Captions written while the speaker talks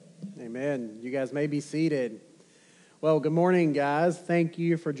Amen. You guys may be seated. Well, good morning, guys. Thank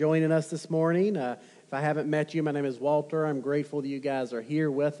you for joining us this morning. If I haven't met you, my name is Walter. I'm grateful that you guys are here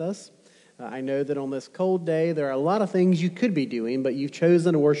with us. I know that on this cold day, there are a lot of things you could be doing, but you've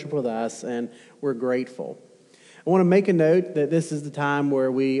chosen to worship with us, and we're grateful. I want to make a note that this is the time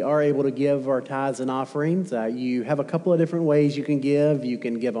where we are able to give our tithes and offerings. You have a couple of different ways you can give. You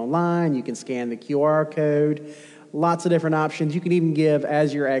can give online. You can scan the QR code. Lots of different options. You can even give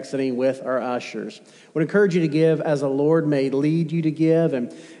as you're exiting with our ushers. I would encourage you to give as the Lord may lead you to give,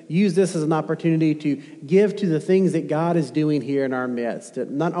 and use this as an opportunity to give to the things that God is doing here in our midst.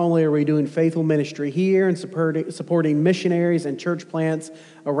 Not only are we doing faithful ministry here and supporting missionaries and church plants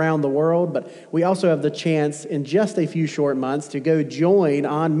around the world, but we also have the chance in just a few short months to go join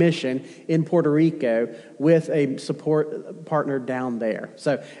on mission in Puerto Rico with a support partner down there.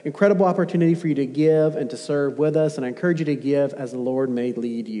 So incredible opportunity for you to give and to serve with us, and I encourage you to give as the Lord may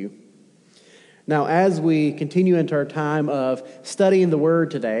lead you. Now, as we continue into our time of studying the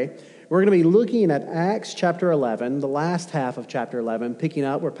Word today, we're going to be looking at Acts chapter 11, the last half of chapter 11, picking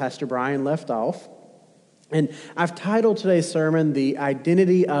up where Pastor Brian left off. And I've titled today's sermon, The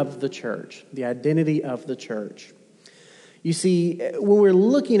Identity of the Church. The Identity of the Church. You see, when we're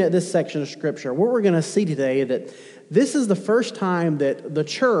looking at this section of Scripture, what we're going to see today that this is the first time that the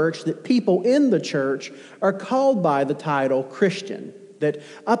church, that people in the church are called by the title Christian. That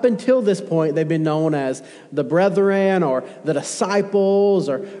up until this point, they've been known as the brethren or the disciples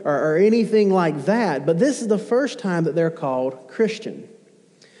or anything like that. But this is the first time that they're called Christian.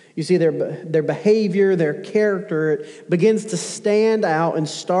 You see, their behavior, their character begins to stand out in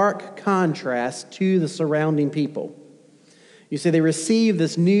stark contrast to the surrounding people. You see, they receive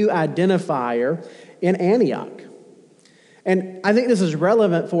this new identifier in Antioch. And I think this is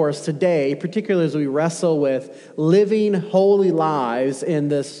relevant for us today, particularly as we wrestle with living holy lives in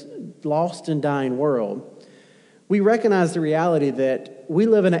this lost and dying world. We recognize the reality that we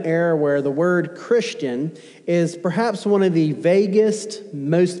live in an era where the word Christian is perhaps one of the vaguest,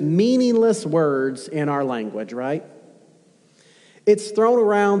 most meaningless words in our language, right? It's thrown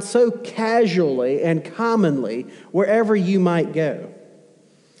around so casually and commonly wherever you might go.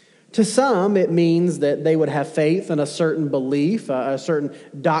 To some, it means that they would have faith in a certain belief, a certain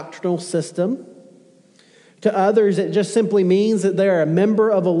doctrinal system. To others, it just simply means that they're a member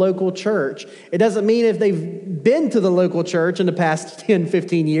of a local church. It doesn't mean if they've been to the local church in the past 10,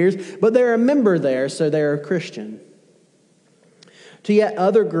 15 years, but they're a member there, so they're a Christian. To yet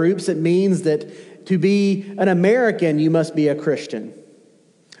other groups, it means that to be an American, you must be a Christian.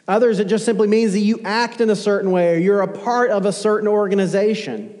 Others, it just simply means that you act in a certain way or you're a part of a certain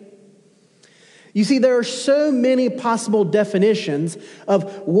organization. You see, there are so many possible definitions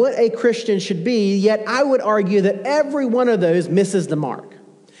of what a Christian should be, yet I would argue that every one of those misses the mark.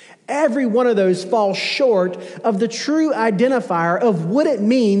 Every one of those falls short of the true identifier of what it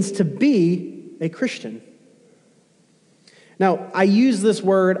means to be a Christian. Now, I use this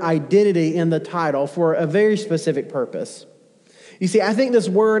word identity in the title for a very specific purpose. You see, I think this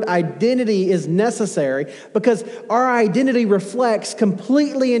word identity is necessary because our identity reflects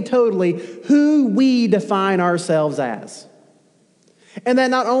completely and totally who we define ourselves as. And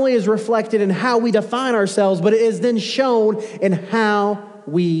that not only is reflected in how we define ourselves, but it is then shown in how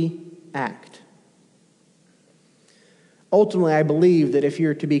we act. Ultimately, I believe that if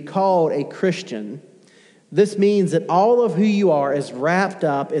you're to be called a Christian, this means that all of who you are is wrapped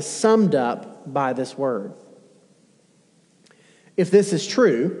up, is summed up by this word. If this is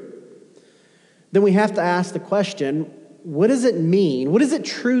true, then we have to ask the question, what does it mean? What does it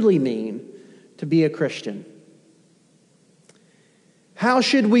truly mean to be a Christian? How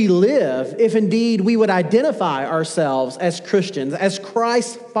should we live if indeed we would identify ourselves as Christians, as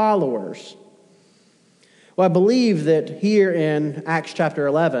Christ followers? Well, I believe that here in Acts chapter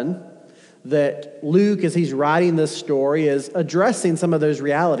 11, that Luke, as he's writing this story, is addressing some of those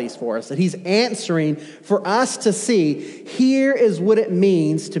realities for us, that he's answering for us to see, here is what it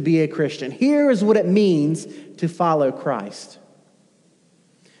means to be a Christian. Here is what it means to follow Christ.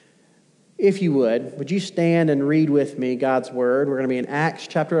 If you would you stand and read with me God's word? We're going to be in Acts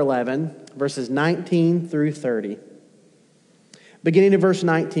chapter 11, verses 19 through 30. Beginning in verse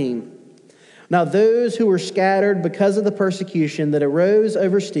 19. Now those who were scattered because of the persecution that arose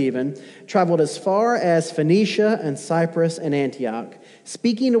over Stephen traveled as far as Phoenicia and Cyprus and Antioch,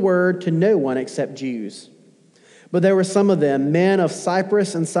 speaking the word to no one except Jews. But there were some of them, men of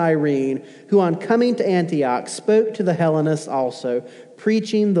Cyprus and Cyrene, who on coming to Antioch spoke to the Hellenists also,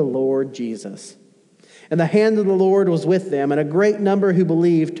 preaching the Lord Jesus. And the hand of the Lord was with them, and a great number who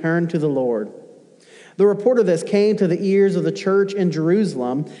believed turned to the Lord. The report of this came to the ears of the church in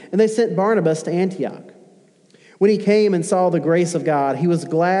Jerusalem, and they sent Barnabas to Antioch. When he came and saw the grace of God, he was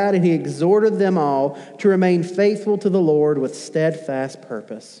glad, and he exhorted them all to remain faithful to the Lord with steadfast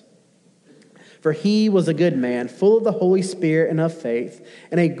purpose. For he was a good man, full of the Holy Spirit and of faith,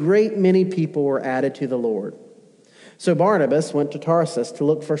 and a great many people were added to the Lord. So Barnabas went to Tarsus to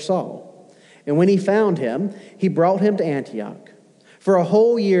look for Saul, and when he found him, he brought him to Antioch. For a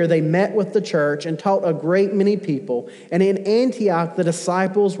whole year they met with the church and taught a great many people, and in Antioch the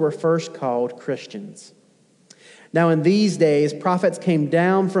disciples were first called Christians. Now in these days prophets came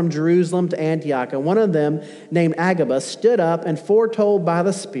down from Jerusalem to Antioch, and one of them, named Agabus, stood up and foretold by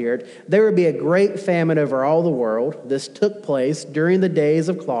the Spirit there would be a great famine over all the world. This took place during the days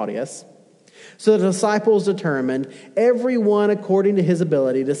of Claudius. So the disciples determined, every one according to his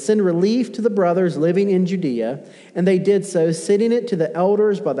ability, to send relief to the brothers living in Judea, and they did so, sending it to the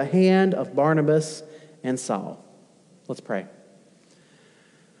elders by the hand of Barnabas and Saul. Let's pray.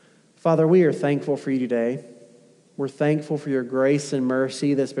 Father, we are thankful for you today. We're thankful for your grace and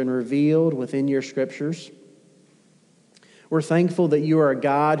mercy that's been revealed within your scriptures. We're thankful that you are a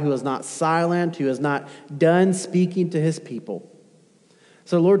God who is not silent, who is not done speaking to his people.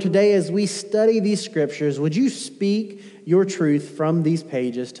 So, Lord, today as we study these scriptures, would you speak your truth from these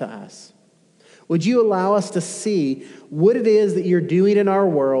pages to us? Would you allow us to see what it is that you're doing in our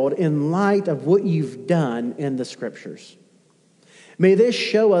world in light of what you've done in the scriptures? May this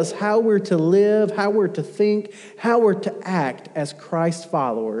show us how we're to live, how we're to think, how we're to act as Christ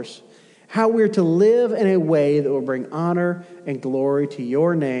followers, how we're to live in a way that will bring honor and glory to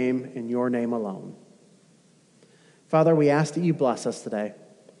your name and your name alone. Father, we ask that you bless us today.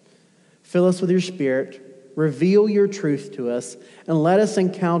 Fill us with your Spirit, reveal your truth to us, and let us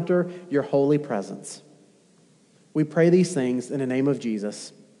encounter your holy presence. We pray these things in the name of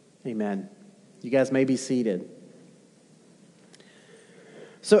Jesus. Amen. You guys may be seated.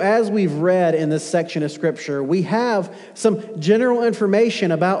 So as we've read in this section of Scripture, we have some general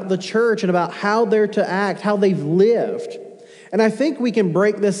information about the church and about how they're to act, how they've lived. And I think we can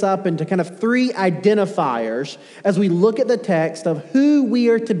break this up into kind of three identifiers as we look at the text of who we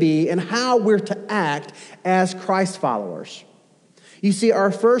are to be and how we're to act as Christ followers. You see,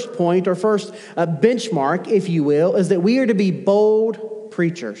 our first point, or first benchmark, if you will, is that we are to be bold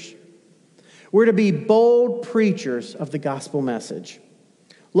preachers. We're to be bold preachers of the gospel message.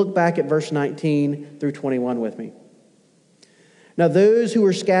 Look back at verse 19 through 21 with me. Now those who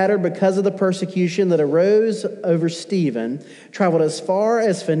were scattered because of the persecution that arose over Stephen traveled as far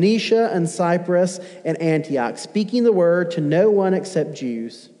as Phoenicia and Cyprus and Antioch, speaking the word to no one except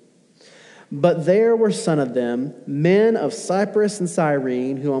Jews. But there were some of them, men of Cyprus and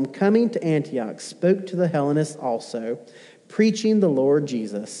Cyrene, who on coming to Antioch spoke to the Hellenists also, preaching the Lord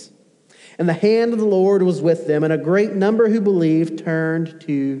Jesus. And the hand of the Lord was with them, and a great number who believed turned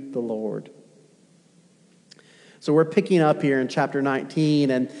to the Lord. So we're picking up here in chapter 19,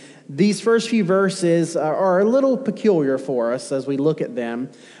 and these first few verses are a little peculiar for us as we look at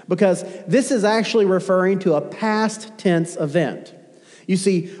them, because this is actually referring to a past tense event. You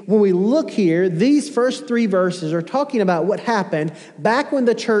see, when we look here, these first three verses are talking about what happened back when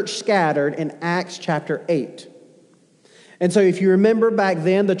the church scattered in Acts chapter 8. And so if you remember back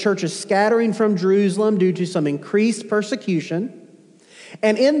then, the church is scattering from Jerusalem due to some increased persecution.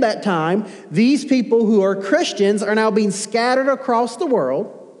 And in that time, these people who are Christians are now being scattered across the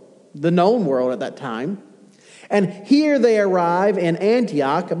world, the known world at that time. And here they arrive in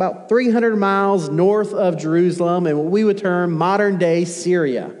Antioch, about 300 miles north of Jerusalem, in what we would term modern-day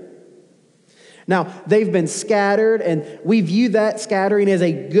Syria. Now, they've been scattered, and we view that scattering as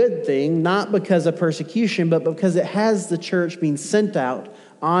a good thing, not because of persecution, but because it has the church being sent out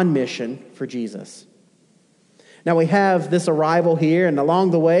on mission for Jesus. Now, we have this arrival here, and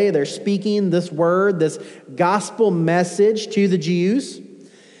along the way, they're speaking this word, this gospel message to the Jews,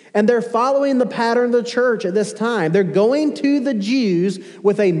 and they're following the pattern of the church at this time. They're going to the Jews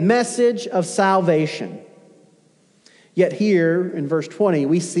with a message of salvation. Yet here in verse 20,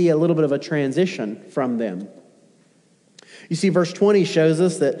 we see a little bit of a transition from them. You see, verse 20 shows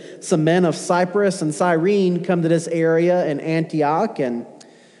us that some men of Cyprus and Cyrene come to this area in Antioch, and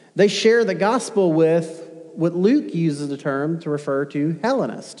they share the gospel with what Luke uses the term to refer to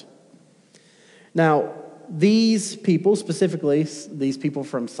Hellenist. Now, these people, specifically these people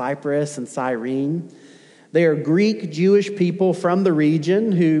from Cyprus and Cyrene, they are Greek Jewish people from the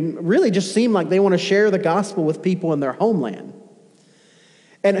region who really just seem like they want to share the gospel with people in their homeland.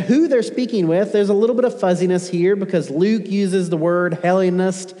 And who they're speaking with, there's a little bit of fuzziness here because Luke uses the word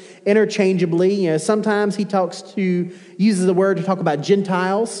Hellenist interchangeably. Sometimes he uses the word to talk about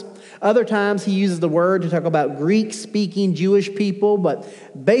Gentiles. Other times he uses the word to talk about Greek-speaking Jewish people. But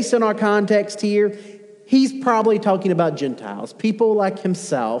based on our context here, he's probably talking about Gentiles, people like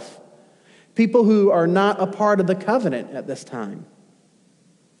himself, people who are not a part of the covenant at this time.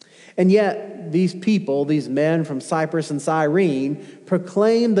 And yet, these people, these men from Cyprus and Cyrene,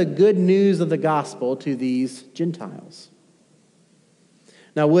 proclaim the good news of the gospel to these Gentiles.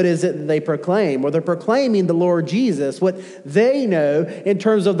 Now, what is it that they proclaim? Well, they're proclaiming the Lord Jesus, what they know in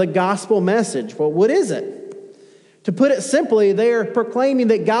terms of the gospel message. Well, what is it? To put it simply, they are proclaiming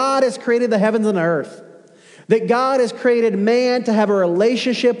that God has created the heavens and earth, that God has created man to have a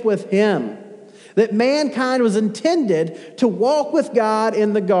relationship with him, that mankind was intended to walk with God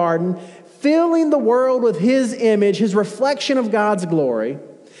in the garden, filling the world with his image, his reflection of God's glory,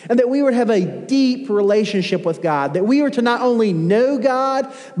 and that we would have a deep relationship with God, that we were to not only know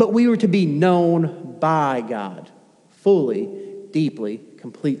God, but we were to be known by God, fully, deeply,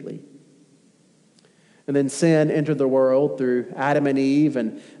 completely. And then sin entered the world through Adam and Eve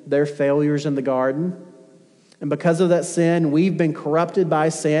and their failures in the garden. And because of that sin, we've been corrupted by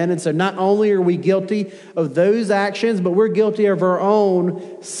sin. And so not only are we guilty of those actions, but we're guilty of our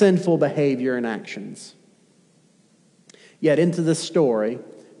own sinful behavior and actions. Yet into this story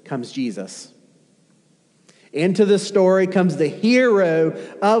comes Jesus. Into this story comes the hero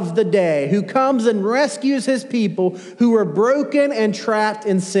of the day who comes and rescues his people who were broken and trapped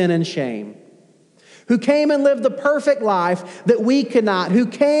in sin and shame, who came and lived the perfect life that we could not, who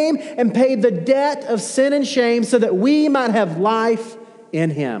came and paid the debt of sin and shame so that we might have life in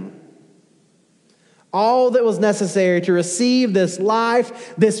him. All that was necessary to receive this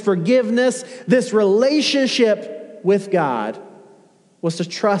life, this forgiveness, this relationship with God was to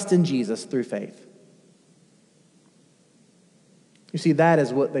trust in Jesus through faith. You see, that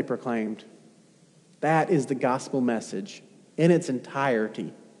is what they proclaimed. That is the gospel message in its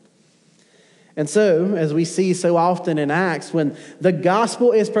entirety. And so, as we see so often in Acts, when the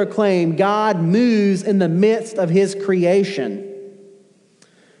gospel is proclaimed, God moves in the midst of his creation.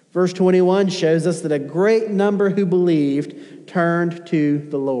 Verse 21 shows us that a great number who believed turned to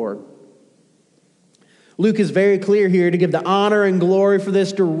the Lord. Luke is very clear here to give the honor and glory for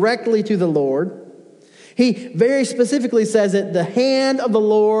this directly to the Lord. He very specifically says that the hand of the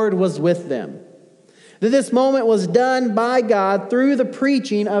Lord was with them. That this moment was done by God through the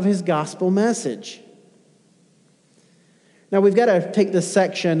preaching of his gospel message. Now we've got to take this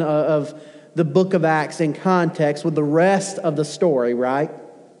section of the book of Acts in context with the rest of the story, right?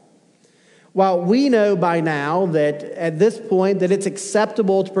 While we know by now that at this point that it's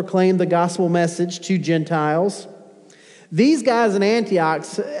acceptable to proclaim the gospel message to Gentiles, these guys in Antioch,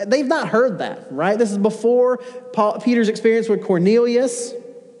 they've not heard that, right? This is before Peter's experience with Cornelius.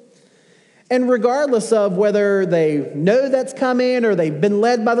 And regardless of whether they know that's coming or they've been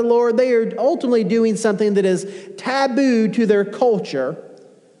led by the Lord, they are ultimately doing something that is taboo to their culture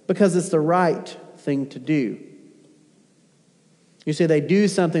because it's the right thing to do. You see, they do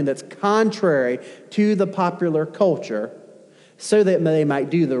something that's contrary to the popular culture so that they might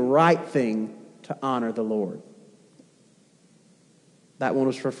do the right thing to honor the Lord. That one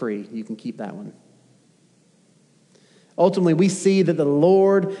was for free. You can keep that one. Ultimately, we see that the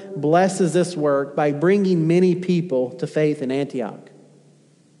Lord blesses this work by bringing many people to faith in Antioch.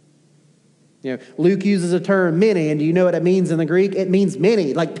 Luke uses the term many, and do you know what it means in the Greek? It means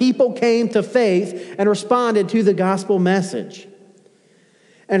many. Like people came to faith and responded to the gospel message.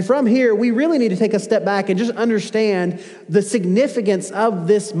 And from here, we really need to take a step back and just understand the significance of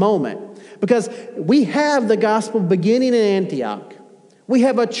this moment. Because we have the gospel beginning in Antioch. We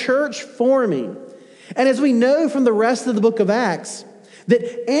have a church forming. And as we know from the rest of the book of Acts,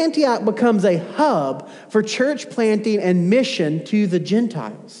 that Antioch becomes a hub for church planting and mission to the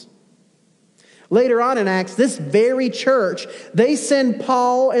Gentiles. Later on in Acts, this very church, they send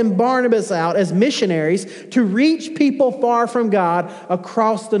Paul and Barnabas out as missionaries to reach people far from God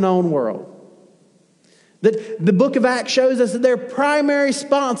across the known world. That the book of Acts shows us that their primary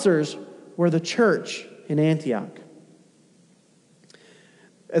sponsors were the church in Antioch.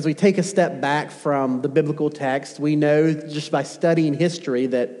 As we take a step back from the biblical text, we know just by studying history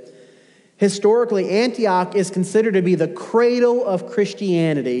that historically Antioch is considered to be the cradle of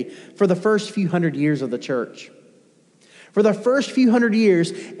Christianity for the first few hundred years of the church. For the first few hundred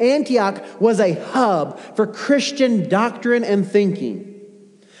years, Antioch was a hub for Christian doctrine and thinking.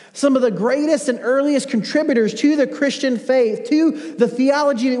 Some of the greatest and earliest contributors to the Christian faith, to the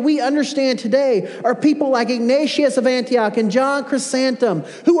theology that we understand today, are people like Ignatius of Antioch and John Chrysostom,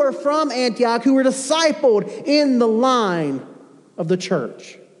 who are from Antioch, who were discipled in the line of the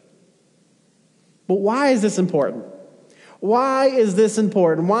church. But why is this important? Why is this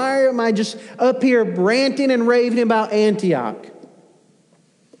important? Why am I just up here ranting and raving about Antioch?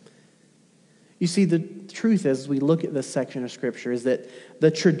 You see, the truth is, as we look at this section of Scripture, is that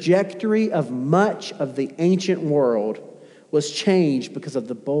the trajectory of much of the ancient world was changed because of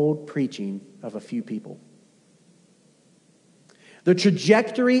the bold preaching of a few people. The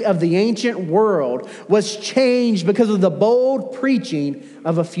trajectory of the ancient world was changed because of the bold preaching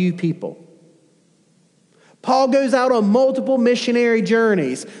of a few people. Paul goes out on multiple missionary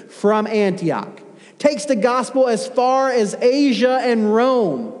journeys from Antioch, takes the gospel as far as Asia and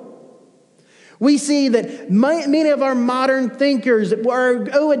Rome. We see that many of our modern thinkers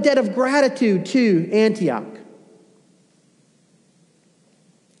owe a debt of gratitude to Antioch.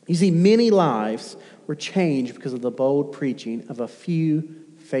 You see, many lives were changed because of the bold preaching of a few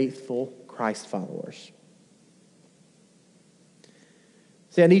faithful Christ followers.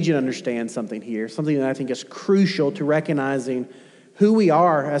 See, I need you to understand something here, something that I think is crucial to recognizing who we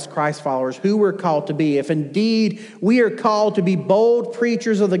are as Christ followers, who we're called to be. If indeed we are called to be bold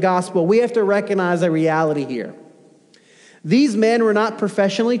preachers of the gospel, we have to recognize a reality here. These men were not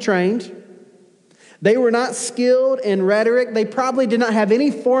professionally trained. They were not skilled in rhetoric. They probably did not have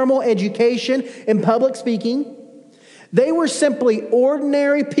any formal education in public speaking. They were simply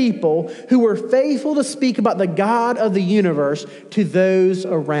ordinary people who were faithful to speak about the God of the universe to those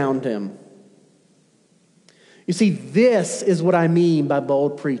around him. You see, this is what I mean by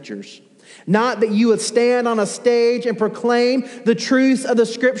bold preachers. Not that you would stand on a stage and proclaim the truths of the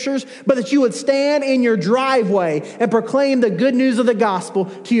Scriptures, but that you would stand in your driveway and proclaim the good news of the gospel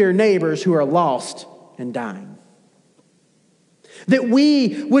to your neighbors who are lost and dying. That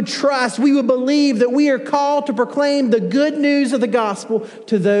we would trust, we would believe that we are called to proclaim the good news of the gospel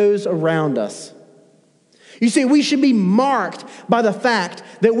to those around us. You see, we should be marked by the fact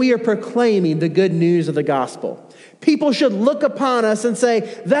that we are proclaiming the good news of the gospel. People should look upon us and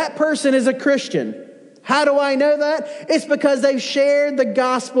say, that person is a Christian. How do I know that? It's because they've shared the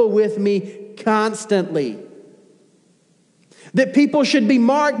gospel with me constantly. That people should be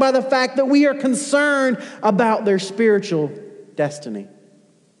marked by the fact that we are concerned about their spiritual destiny.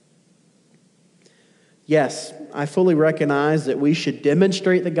 Yes, I fully recognize that we should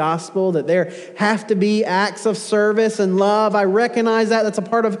demonstrate the gospel, that there have to be acts of service and love. I recognize that. That's a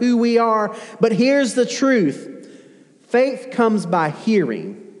part of who we are. But here's the truth. Faith comes by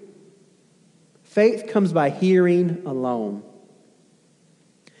hearing. Faith comes by hearing alone.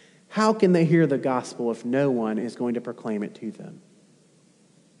 How can they hear the gospel if no one is going to proclaim it to them?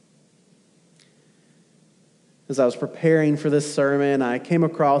 As I was preparing for this sermon, I came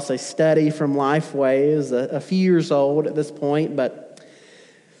across a study from Lifeway. It was a few years old at this point, but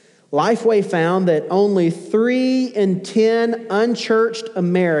Lifeway found that only 3 in 10 unchurched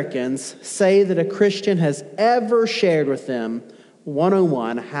Americans say that a Christian has ever shared with them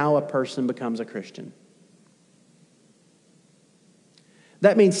one-on-one how a person becomes a Christian.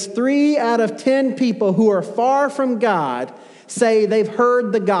 That means 3 out of 10 people who are far from God say they've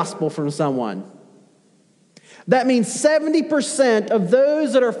heard the gospel from someone. That means 70% of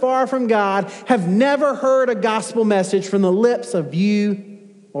those that are far from God have never heard a gospel message from the lips of you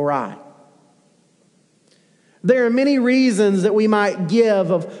or I. There are many reasons that we might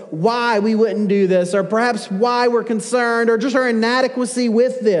give of why we wouldn't do this, or perhaps why we're concerned, or just our inadequacy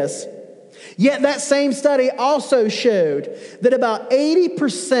with this. Yet that same study also showed that about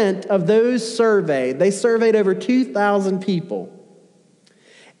 80% of those surveyed, they surveyed over 2,000 people,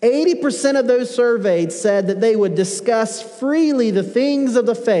 80% of those surveyed said that they would discuss freely the things of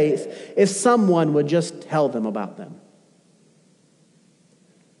the faith if someone would just tell them about them.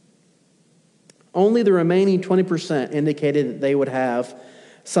 Only the remaining 20% indicated that they would have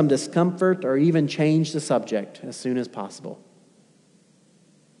some discomfort or even change the subject as soon as possible.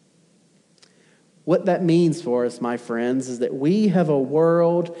 What that means for us, my friends, is that we have a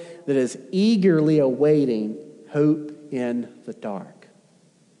world that is eagerly awaiting hope in the dark.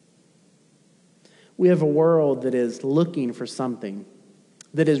 We have a world that is looking for something,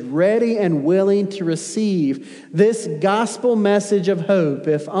 that is ready and willing to receive this gospel message of hope,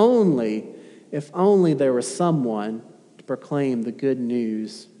 if only there was someone to proclaim the good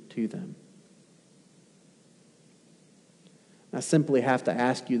news to them. I simply have to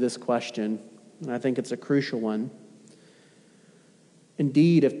ask you this question, and I think it's a crucial one.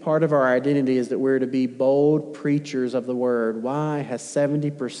 Indeed, if part of our identity is that we're to be bold preachers of the word, why has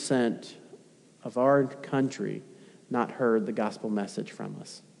 70% of our country not heard the gospel message from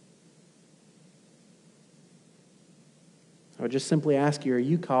us? I would just simply ask you, are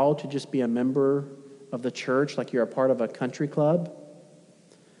you called to just be a member of the church like you're a part of a country club?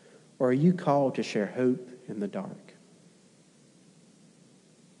 Or are you called to share hope in the dark?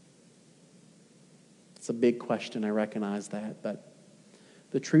 It's a big question, I recognize that, but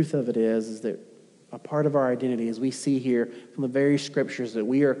the truth of it is that a part of our identity, as we see here from the very scriptures, that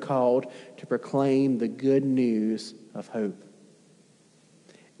we are called to proclaim the good news of hope.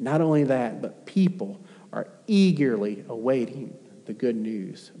 Not only that, but people are eagerly awaiting the good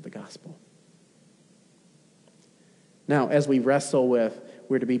news of the gospel. Now, as we wrestle with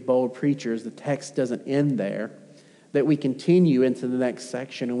we're to be bold preachers, the text doesn't end there, that we continue into the next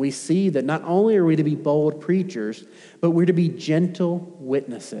section, and we see that not only are we to be bold preachers, but we're to be gentle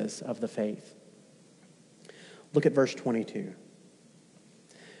witnesses of the faith. Look at verse 22.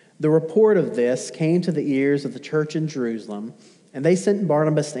 The report of this came to the ears of the church in Jerusalem, and they sent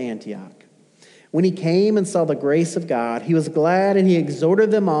Barnabas to Antioch. When he came and saw the grace of God, he was glad, and he exhorted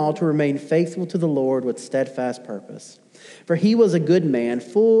them all to remain faithful to the Lord with steadfast purpose. For he was a good man,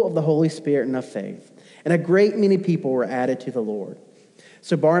 full of the Holy Spirit and of faith, and a great many people were added to the Lord.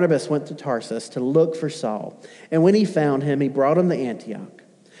 So Barnabas went to Tarsus to look for Saul, and when he found him, he brought him to Antioch.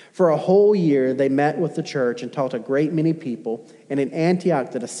 For a whole year they met with the church and taught a great many people, and in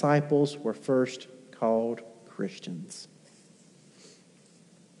Antioch the disciples were first called Christians.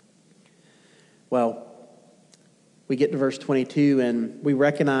 Well, we get to verse 22, and we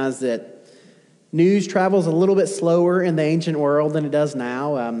recognize that news travels a little bit slower in the ancient world than it does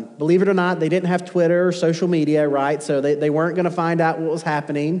now. Believe it or not, they didn't have Twitter or social media, right? So they weren't going to find out what was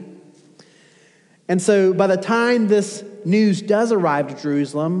happening. And so by the time this news does arrive to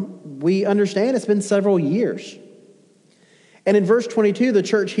Jerusalem, we understand it's been several years. And in verse 22, the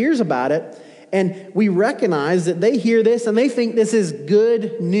church hears about it, and we recognize that they hear this and they think this is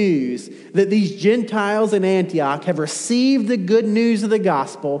good news, that these Gentiles in Antioch have received the good news of the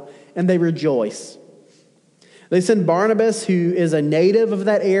gospel, and they rejoice. They send Barnabas, who is a native of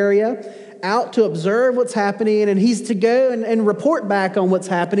that area, out to observe what's happening, and he's to go and report back on what's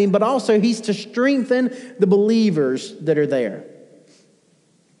happening, but also he's to strengthen the believers that are there.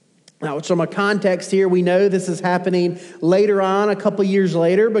 Now, from a context here, we know this is happening later on, a couple years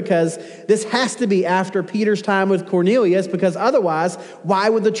later, because this has to be after Peter's time with Cornelius, because otherwise, why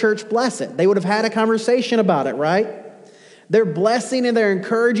would the church bless it? They would have had a conversation about it, right? They're blessing and they're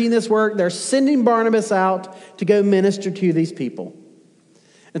encouraging this work. They're sending Barnabas out to go minister to these people.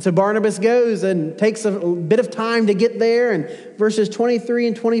 And so Barnabas goes and takes a bit of time to get there. And verses 23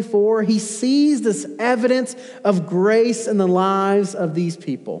 and 24, he sees this evidence of grace in the lives of these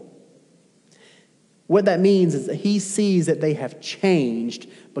people. What that means is that he sees that they have changed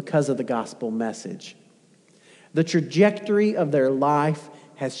because of the gospel message. The trajectory of their life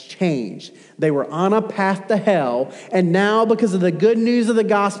has changed. They were on a path to hell, and now because of the good news of the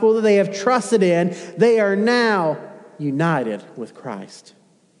gospel that they have trusted in, they are now united with Christ.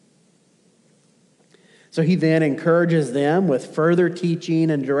 So he then encourages them with further teaching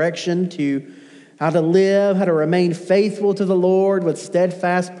and direction to how to live, how to remain faithful to the Lord with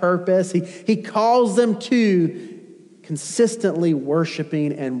steadfast purpose. He calls them to consistently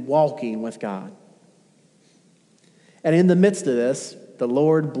worshiping and walking with God. And in the midst of this, the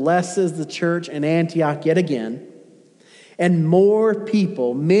Lord blesses the church in Antioch yet again, and more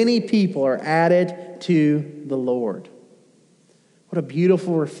people, many people are added to the Lord. What a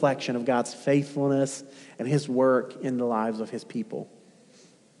beautiful reflection of God's faithfulness and his work in the lives of his people.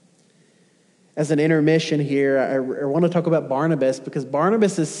 As an intermission here, I want to talk about Barnabas, because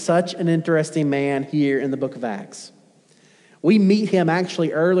Barnabas is such an interesting man here in the book of Acts. We meet him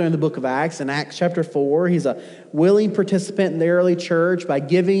actually earlier in the book of Acts, in Acts chapter 4. He's a willing participant in the early church by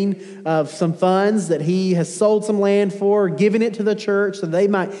giving of some funds that he has sold some land for, giving it to the church so they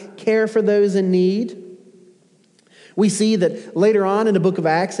might care for those in need. We see that later on in the book of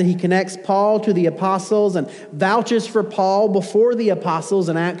Acts that he connects Paul to the apostles and vouches for Paul before the apostles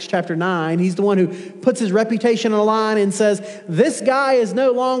in Acts chapter 9. He's the one who puts his reputation on the line and says, this guy is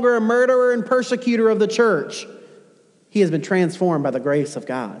no longer a murderer and persecutor of the church. He has been transformed by the grace of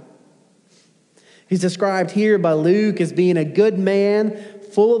God. He's described here by Luke as being a good man,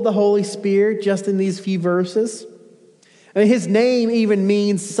 full of the Holy Spirit, just in these few verses. And his name even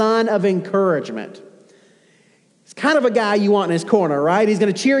means son of encouragement. He's kind of a guy you want in his corner, right? He's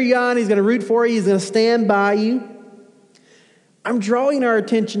going to cheer you on. He's going to root for you. He's going to stand by you. I'm drawing our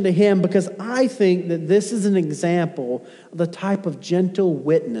attention to him because I think that this is an example of the type of gentle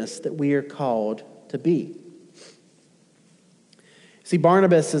witness that we are called to be. See,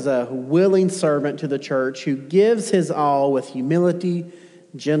 Barnabas is a willing servant to the church who gives his all with humility,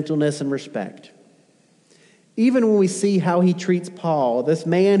 gentleness, and respect. Even when we see how he treats Paul, this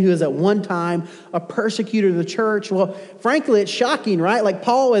man who is at one time a persecutor of the church, well, frankly, it's shocking, right? Like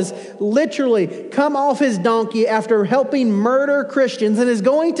Paul has literally come off his donkey after helping murder Christians and is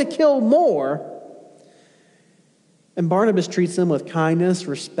going to kill more. And Barnabas treats him with kindness,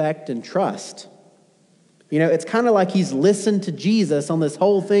 respect, and trust. You know, it's kind of like he's listened to Jesus on this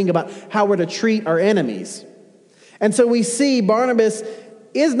whole thing about how we're to treat our enemies. And so we see Barnabas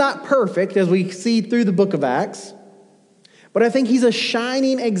is not perfect, as we see through the book of Acts, but I think he's a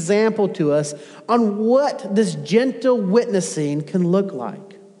shining example to us on what this gentle witnessing can look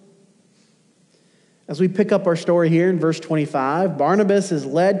like. As we pick up our story here in verse 25, Barnabas is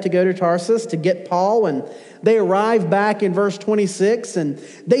led to go to Tarsus to get Paul, and they arrive back in verse 26, and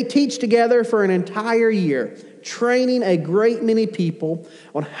they teach together for an entire year, training a great many people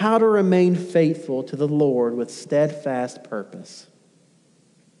on how to remain faithful to the Lord with steadfast purpose.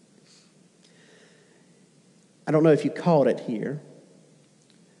 I don't know if you caught it here,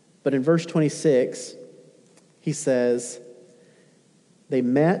 but in verse 26, he says, they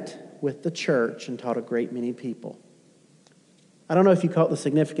met with the church and taught a great many people. I don't know if you caught the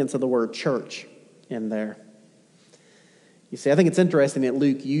significance of the word church in there. You see, I think it's interesting that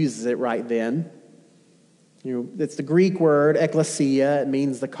Luke uses it right then. You know, it's the Greek word ekklesia. It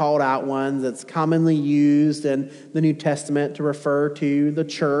means the called out ones. It's commonly used in the New Testament to refer to the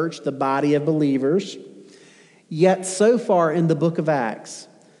church, the body of believers. Yet so far in the book of Acts,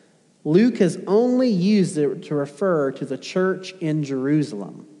 Luke has only used it to refer to the church in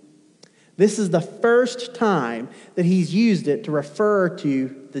Jerusalem. This is the first time that he's used it to refer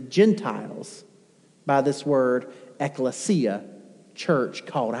to the Gentiles by this word ekklesia, church,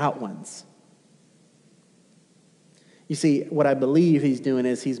 called out ones. You see, what I believe he's doing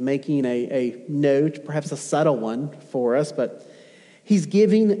is he's making a note, perhaps a subtle one for us, but he's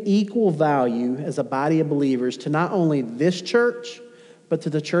giving equal value as a body of believers to not only this church, but to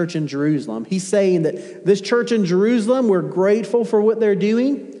the church in Jerusalem. He's saying that this church in Jerusalem, we're grateful for what they're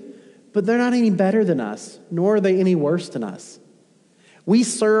doing, but they're not any better than us, nor are they any worse than us. We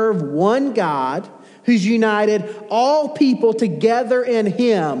serve one God who's united all people together in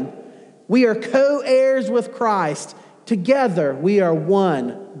him. We are co-heirs with Christ. Together, we are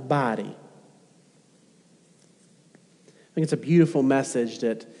one body. I think it's a beautiful message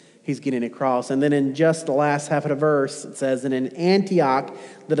that he's getting across. And then in just the last half of the verse, it says, and in Antioch,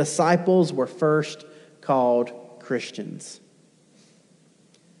 the disciples were first called Christians.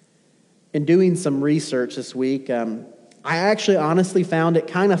 In doing some research this week, I actually honestly found it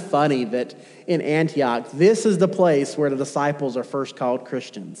kind of funny that in Antioch, this is the place where the disciples are first called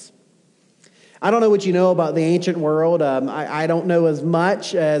Christians. I don't know what you know about the ancient world. I don't know as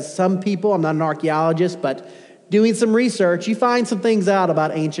much as some people. I'm not an archaeologist, but doing some research, you find some things out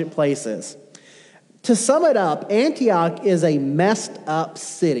about ancient places. To sum it up, Antioch is a messed up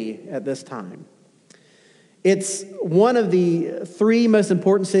city at this time. It's one of the three most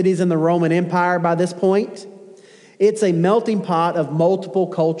important cities in the Roman Empire by this point. It's a melting pot of multiple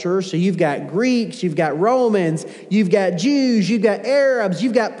cultures. So you've got Greeks, you've got Romans, you've got Jews, you've got Arabs,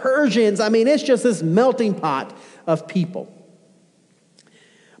 you've got Persians. I mean, it's just this melting pot of people.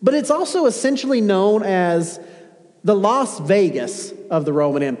 But it's also essentially known as the Las Vegas of the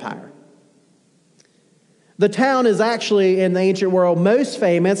Roman Empire. The town is actually, in the ancient world, most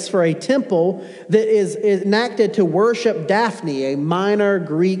famous for a temple that is enacted to worship Daphne, a minor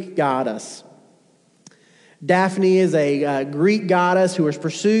Greek goddess. Daphne is a Greek goddess who was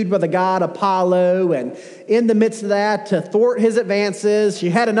pursued by the god Apollo, and in the midst of that, to thwart his advances,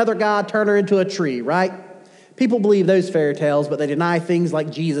 she had another god turn her into a tree, right? People believe those fairy tales, but they deny things like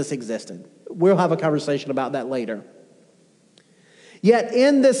Jesus existed. We'll have a conversation about that later. Yet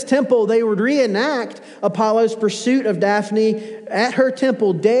in this temple, they would reenact Apollo's pursuit of Daphne at her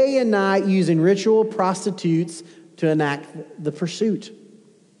temple day and night using ritual prostitutes to enact the pursuit.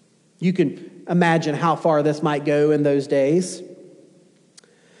 You can imagine how far this might go in those days.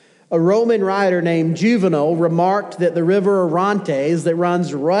 A Roman writer named Juvenal remarked that the river Orontes that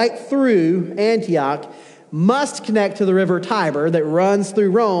runs right through Antioch must connect to the river Tiber that runs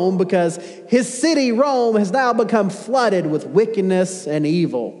through Rome because his city, Rome, has now become flooded with wickedness and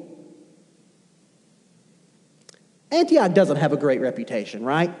evil. Antioch doesn't have a great reputation,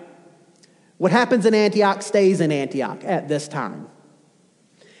 right? What happens in Antioch stays in Antioch at this time.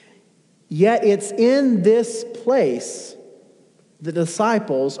 Yet it's in this place the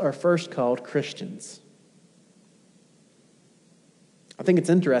disciples are first called Christians. I think it's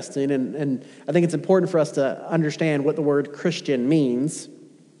interesting, and I think it's important for us to understand what the word Christian means.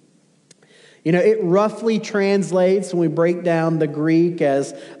 You know, it roughly translates, when we break down the Greek,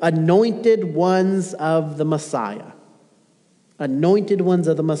 as anointed ones of the Messiah. Anointed ones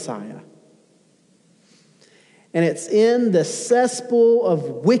of the Messiah. And it's in the cesspool of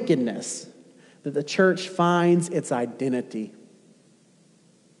wickedness that the church finds its identity.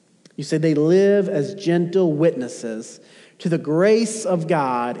 You see, they live as gentle witnesses to the grace of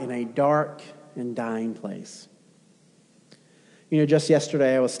God in a dark and dying place. You know, just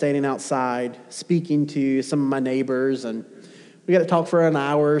yesterday I was standing outside speaking to some of my neighbors, and we got to talk for an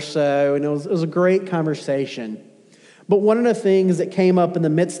hour or so, and it was a great conversation. But one of the things that came up in the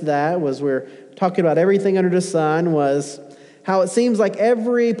midst of that was we're talking about everything under the sun, was how it seems like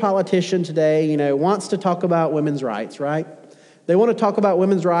every politician today, you know, wants to talk about women's rights, right? They want to talk about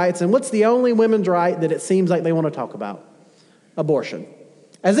women's rights, and what's the only women's right that it seems like they want to talk about? Abortion.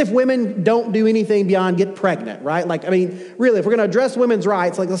 As if women don't do anything beyond get pregnant, right? Like, I mean, really, if we're going to address women's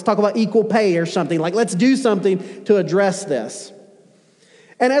rights, like let's talk about equal pay or something. Like, let's do something to address this.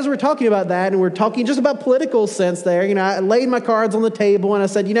 And as we're talking about that, and we're talking just about political sense there, you know, I laid my cards on the table and I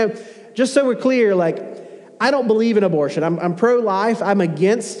said, you know, just so we're clear, like, I don't believe in abortion. I'm pro-life. I'm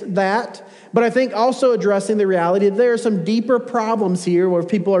against that. But I think also addressing the reality that there are some deeper problems here where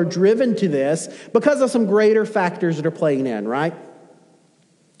people are driven to this because of some greater factors that are playing in, right?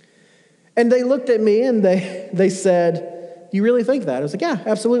 And they looked at me and they said, "Do you really think that?" I was like, "Yeah,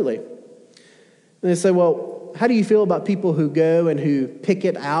 absolutely." And they said, "Well, how do you feel about people who go and who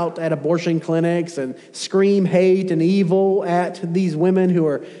picket out at abortion clinics and scream hate and evil at these women who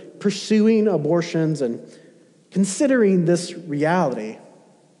are pursuing abortions and considering this reality?"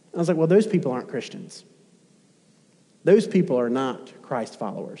 I was like, "Well, those people aren't Christians. Those people are not Christ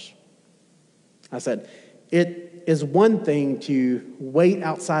followers." I said, "It is one thing to wait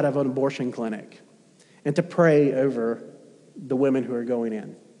outside of an abortion clinic and to pray over the women who are going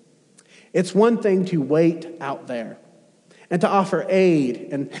in. It's one thing to wait out there and to offer aid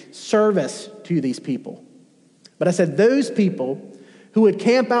and service to these people. But I said, those people who would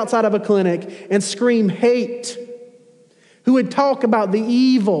camp outside of a clinic and scream hate, who would talk about the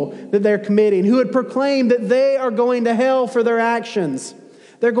evil that they're committing, who would proclaim that they are going to hell for their actions,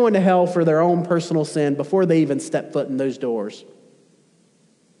 they're going to hell for their own personal sin before they even step foot in those doors."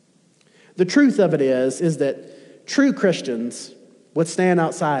 The truth of it is that true Christians would stand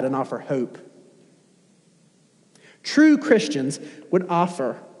outside and offer hope. True Christians would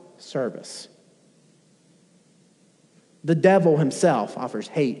offer service. The devil himself offers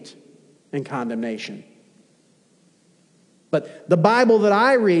hate and condemnation. But the Bible that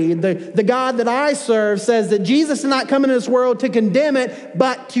I read, the God that I serve, says that Jesus did not come into this world to condemn it,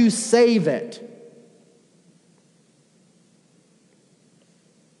 but to save it.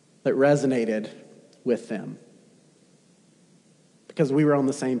 That resonated with them because we were on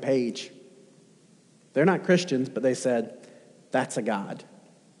the same page. They're not Christians, but they said, that's a God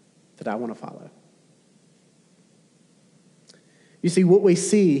that I want to follow. You see, what we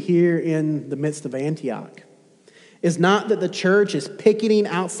see here in the midst of Antioch is not that the church is picketing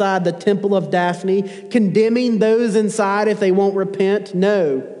outside the temple of Daphne, condemning those inside if they won't repent.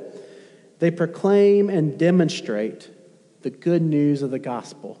 No, they proclaim and demonstrate the good news of the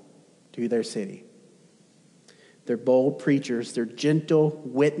gospel to their city. They're bold preachers. They're gentle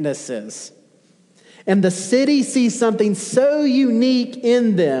witnesses. And the city sees something so unique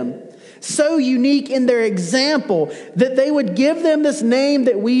in them, so unique in their example, that they would give them this name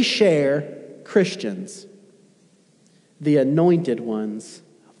that we share, Christians, the anointed ones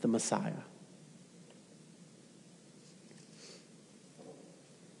of the Messiah.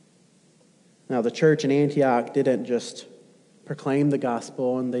 Now, the church in Antioch didn't just proclaim the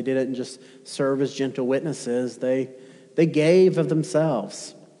gospel, and they didn't just serve as gentle witnesses. They gave of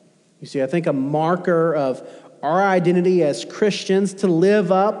themselves. You see, I think a marker of our identity as Christians to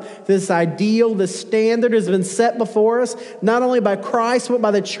live up to this ideal, this standard has been set before us, not only by Christ, but by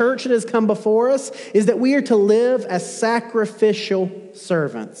the church that has come before us, is that we are to live as sacrificial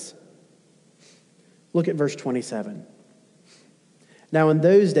servants. Look at verse 27. Now in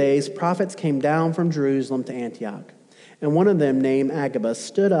those days, prophets came down from Jerusalem to Antioch, and one of them, named Agabus,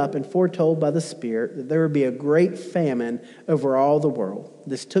 stood up and foretold by the Spirit that there would be a great famine over all the world.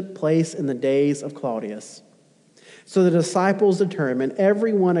 This took place in the days of Claudius. So the disciples determined,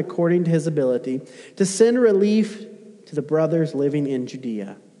 everyone according to his ability, to send relief to the brothers living in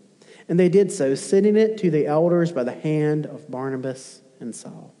Judea. And they did so, sending it to the elders by the hand of Barnabas and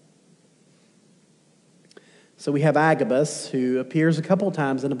Saul. So we have Agabus, who appears a couple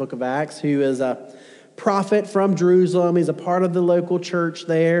times in the book of Acts, who is a prophet from Jerusalem. He's a part of the local church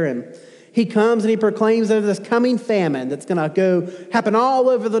there, and he comes and he proclaims there's this coming famine that's going to happen all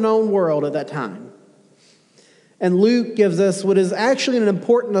over the known world at that time. And Luke gives us what is actually an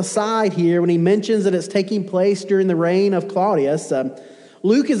important aside here when he mentions that it's taking place during the reign of Claudius.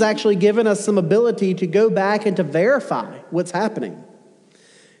 Luke has actually given us some ability to go back and to verify what's happening.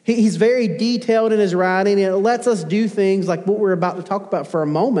 He's very detailed in his writing, and it lets us do things like what we're about to talk about for a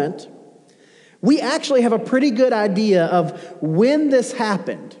moment. We actually have a pretty good idea of when this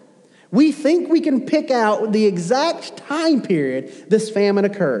happened. We think we can pick out the exact time period this famine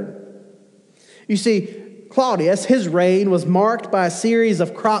occurred. You see, Claudius, his reign was marked by a series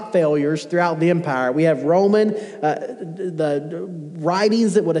of crop failures throughout the empire. We have the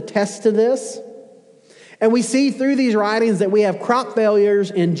writings that would attest to this. And we see through these writings that we have crop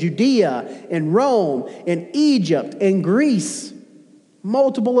failures in Judea, in Rome, in Egypt, in Greece.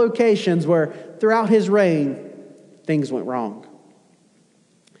 Multiple locations where throughout his reign, things went wrong.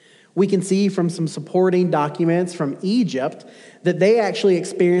 We can see from some supporting documents from Egypt that they actually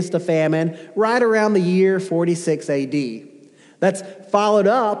experienced a famine right around the year 46 AD. That's followed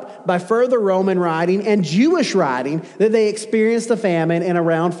up by further Roman writing and Jewish writing that they experienced a famine in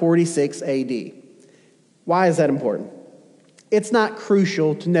around 46 AD. Why is that important? It's not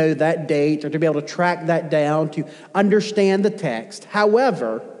crucial to know that date or to be able to track that down to understand the text.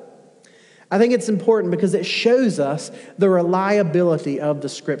 However, I think it's important because it shows us the reliability of the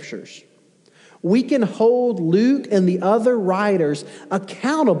Scriptures. We can hold Luke and the other writers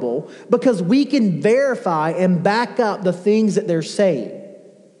accountable because we can verify and back up the things that they're saying.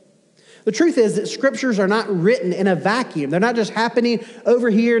 The truth is that Scriptures are not written in a vacuum. They're not just happening over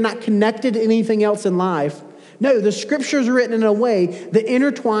here, not connected to anything else in life. No, the Scriptures are written in a way that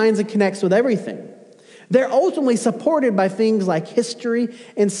intertwines and connects with everything. They're ultimately supported by things like history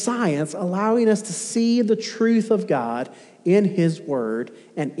and science, allowing us to see the truth of God in His Word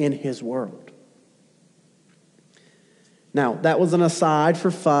and in His world. Now, that was an aside for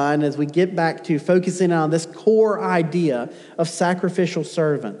fun as we get back to focusing on this core idea of sacrificial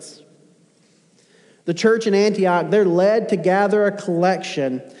servants. The church in Antioch, they're led to gather a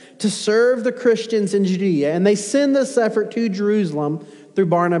collection to serve the Christians in Judea, and they send this effort to Jerusalem through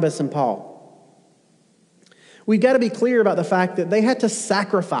Barnabas and Paul. We've got to be clear about the fact that they had to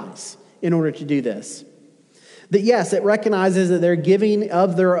sacrifice in order to do this. That yes, it recognizes that they're giving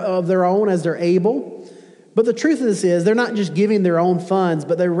of their own as they're able, but the truth of this is they're not just giving their own funds,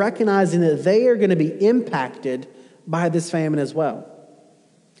 but they're recognizing that they are going to be impacted by this famine as well.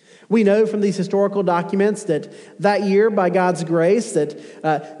 We know from these historical documents that year, by God's grace,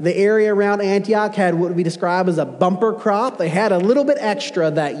 that the area around Antioch had what we describe as a bumper crop. They had a little bit extra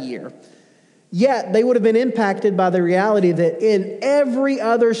that year. Yet, they would have been impacted by the reality that in every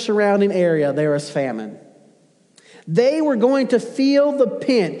other surrounding area, there was famine. They were going to feel the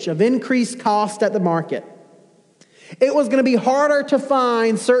pinch of increased cost at the market. It was going to be harder to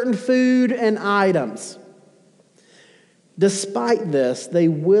find certain food and items. Despite this, they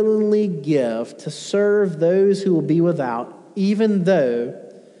willingly give to serve those who will be without, even though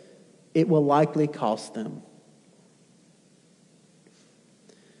it will likely cost them.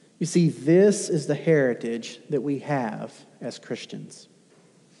 You see, this is the heritage that we have as Christians.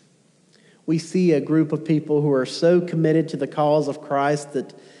 We see a group of people who are so committed to the cause of Christ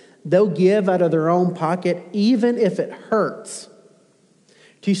that they'll give out of their own pocket, even if it hurts,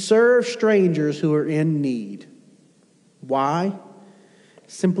 to serve strangers who are in need. Why?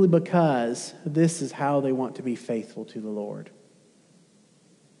 Simply because this is how they want to be faithful to the Lord.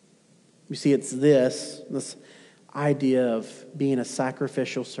 You see, it's this idea of being a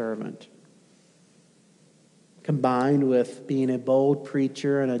sacrificial servant, combined with being a bold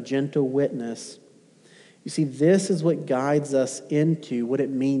preacher and a gentle witness. You see, this is what guides us into what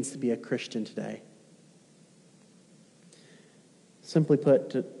it means to be a Christian today. Simply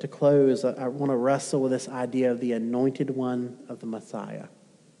put, to close, I want to wrestle with this idea of the anointed one of the Messiah.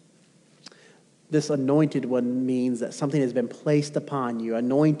 This anointed one means that something has been placed upon you.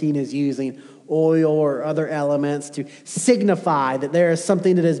 Anointing is using oil or other elements to signify that there is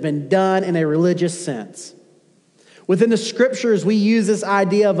something that has been done in a religious sense. Within the Scriptures, we use this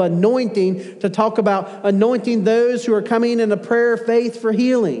idea of anointing to talk about anointing those who are coming in a prayer of faith for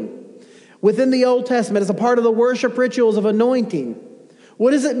healing. Within the Old Testament, as a part of the worship rituals of anointing,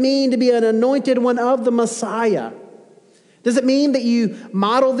 what does it mean to be an anointed one of the Messiah? Does it mean that you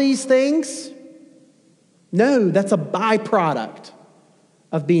model these things? No, that's a byproduct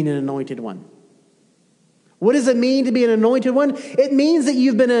of being an anointed one. What does it mean to be an anointed one? It means that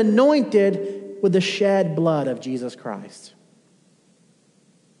you've been anointed with the shed blood of Jesus Christ.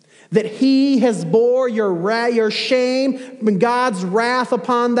 That he has bore your shame and God's wrath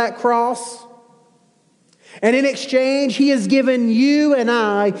upon that cross. And in exchange, he has given you and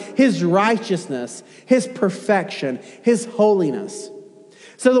I his righteousness, his perfection, his holiness.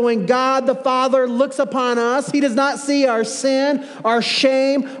 So that when God the Father looks upon us, he does not see our sin, our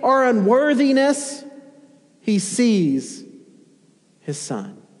shame, our unworthiness. He sees his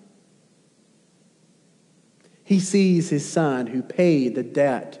Son. He sees his Son who paid the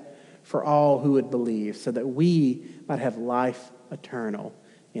debt for all who would believe, so that we might have life eternal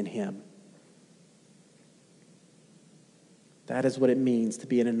in him. That is what it means to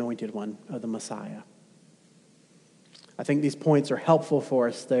be an anointed one of the Messiah. I think these points are helpful for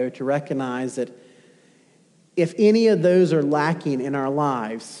us, though, to recognize that if any of those are lacking in our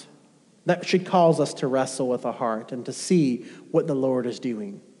lives, that should cause us to wrestle with our heart and to see what the Lord is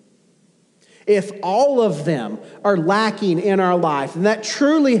doing. If all of them are lacking in our life, and that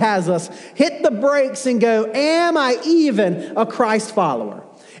truly has us hit the brakes and go, am I even a Christ follower?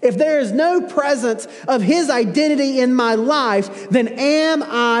 If there is no presence of his identity in my life, then am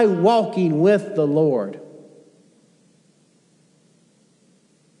I walking with the Lord?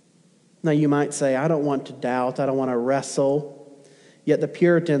 Now you might say, I don't want to doubt, I don't want to wrestle. Yet the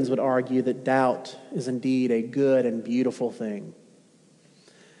Puritans would argue that doubt is indeed a good and beautiful thing.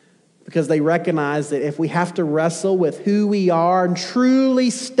 Because they recognize that if we have to wrestle with who we are and truly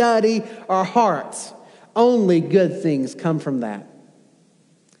study our hearts, only good things come from that.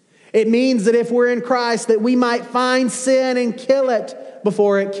 It means that if we're in Christ, that we might find sin and kill it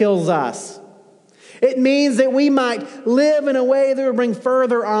before it kills us. It means that we might live in a way that will bring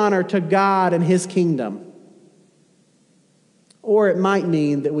further honor to God and his kingdom. Or it might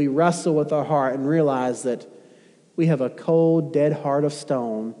mean that we wrestle with our heart and realize that we have a cold, dead heart of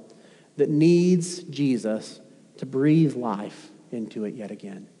stone that needs Jesus to breathe life into it yet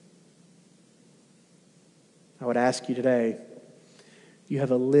again. I would ask you today, do you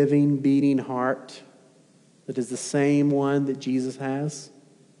have a living, beating heart that is the same one that Jesus has?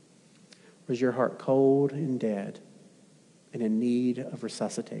 Or is your heart cold and dead and in need of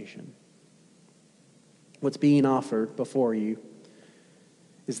resuscitation? What's being offered before you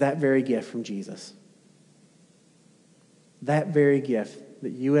is that very gift from Jesus. That very gift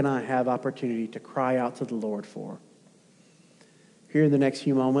that you and I have opportunity to cry out to the Lord for. Here in the next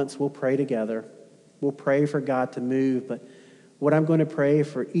few moments, we'll pray together. We'll pray for God to move, but what I'm going to pray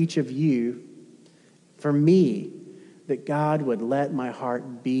for each of you, for me, that God would let my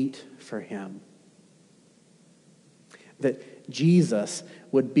heart beat for him. That Jesus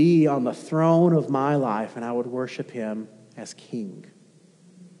would be on the throne of my life and I would worship him as King.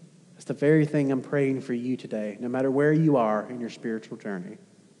 That's the very thing I'm praying for you today, no matter where you are in your spiritual journey.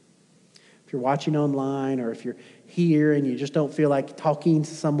 If you're watching online or if you're here and you just don't feel like talking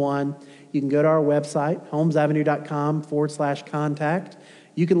to someone, you can go to our website, holmesavenue.com/contact.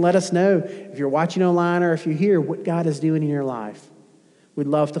 You can let us know if you're watching online or if you're here, what God is doing in your life. We'd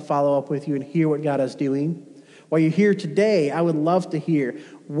love to follow up with you and hear what God is doing. While you're here today, I would love to hear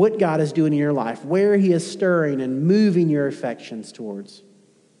what God is doing in your life, where he is stirring and moving your affections towards.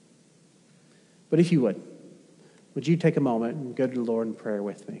 But if you would you take a moment and go to the Lord in prayer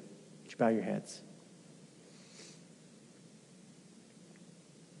with me? Would you bow your heads?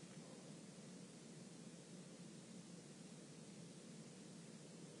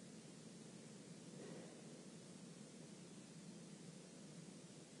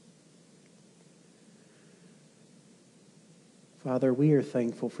 Father, we are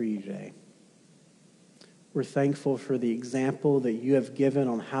thankful for you today. We're thankful for the example that you have given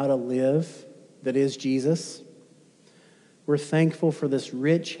on how to live, that is Jesus. We're thankful for this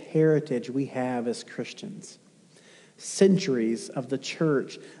rich heritage we have as Christians. Centuries of the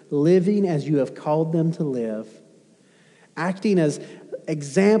church living as you have called them to live, acting as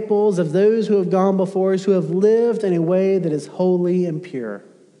examples of those who have gone before us, who have lived in a way that is holy and pure.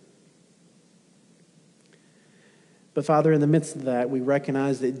 But Father, in the midst of that, we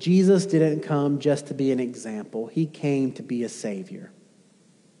recognize that Jesus didn't come just to be an example. He came to be a Savior.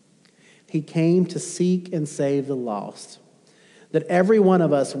 He came to seek and save the lost. That every one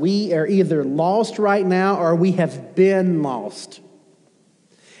of us, we are either lost right now or we have been lost.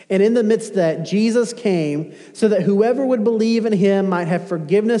 And in the midst of that, Jesus came so that whoever would believe in him might have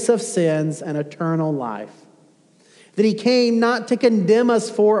forgiveness of sins and eternal life. That he came not to condemn us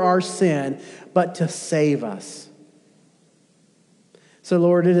for our sin, but to save us. So,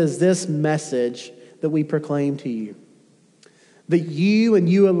 Lord, it is this message that we proclaim to you. That you and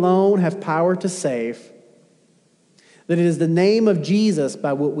you alone have power to save. That it is the name of Jesus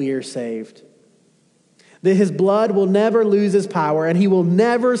by what we are saved. that his blood will never lose its power, and he will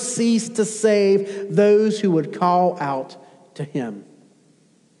never cease to save those who would call out to him.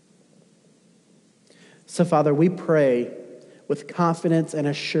 So, Father, we pray with confidence and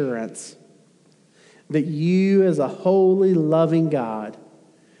assurance that you, as a holy, loving God,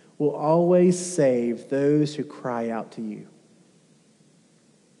 will always save those who cry out to you.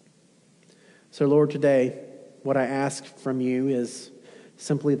 So, Lord, today, what I ask from you is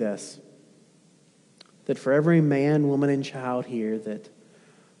simply this: that for every man, woman, and child here, that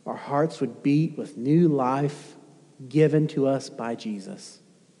our hearts would beat with new life given to us by Jesus.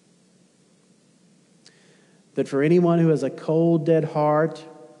 That for anyone who has a cold, dead heart,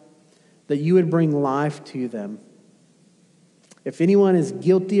 that you would bring life to them. If anyone is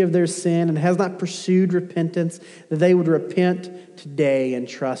guilty of their sin and has not pursued repentance, that they would repent today and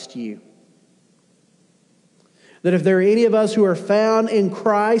trust you. That if there are any of us who are found in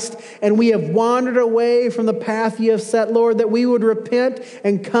Christ and we have wandered away from the path you have set, Lord, that we would repent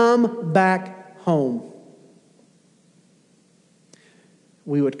and come back home.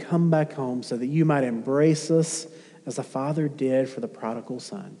 We would come back home so that you might embrace us as the Father did for the prodigal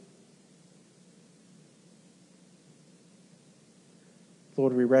son.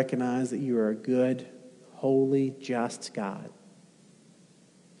 Lord, we recognize that you are a good, holy, just God.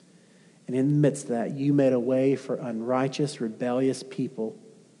 And in the midst of that, you made a way for unrighteous, rebellious people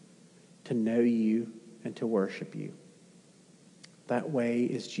to know you and to worship you. That way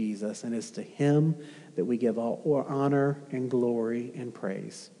is Jesus, and it's to him that we give all honor and glory and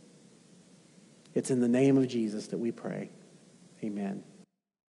praise. It's in the name of Jesus that we pray. Amen.